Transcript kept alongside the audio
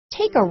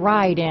Take a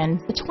ride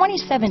in the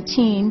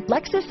 2017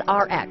 Lexus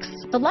RX.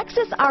 The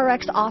Lexus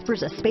RX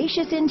offers a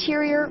spacious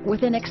interior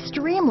with an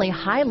extremely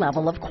high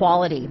level of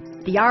quality.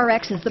 The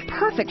RX is the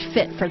perfect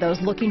fit for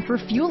those looking for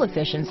fuel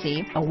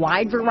efficiency, a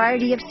wide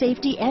variety of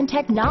safety and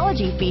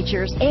technology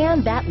features,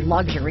 and that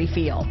luxury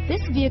feel.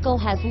 This vehicle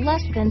has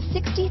less than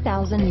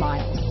 60,000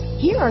 miles.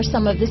 Here are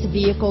some of this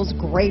vehicle's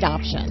great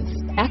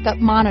options: backup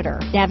monitor,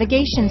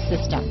 navigation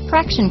system,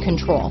 traction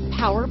control,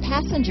 power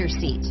passenger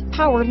seat,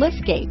 power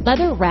liftgate,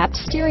 leather-wrapped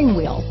steering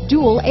wheel,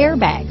 dual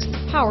airbags,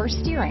 power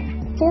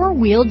steering,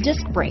 four-wheel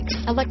disc brakes,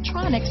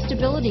 electronic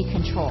stability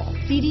control,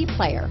 CD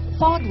player,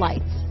 fog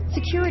lights,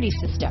 security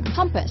system,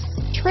 compass,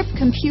 trip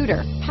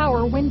computer,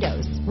 power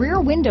windows,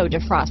 rear window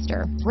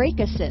defroster, brake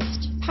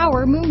assist,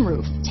 power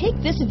moonroof.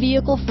 Take this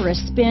vehicle for a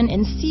spin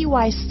and see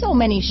why so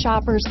many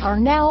shoppers are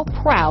now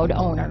proud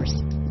owners.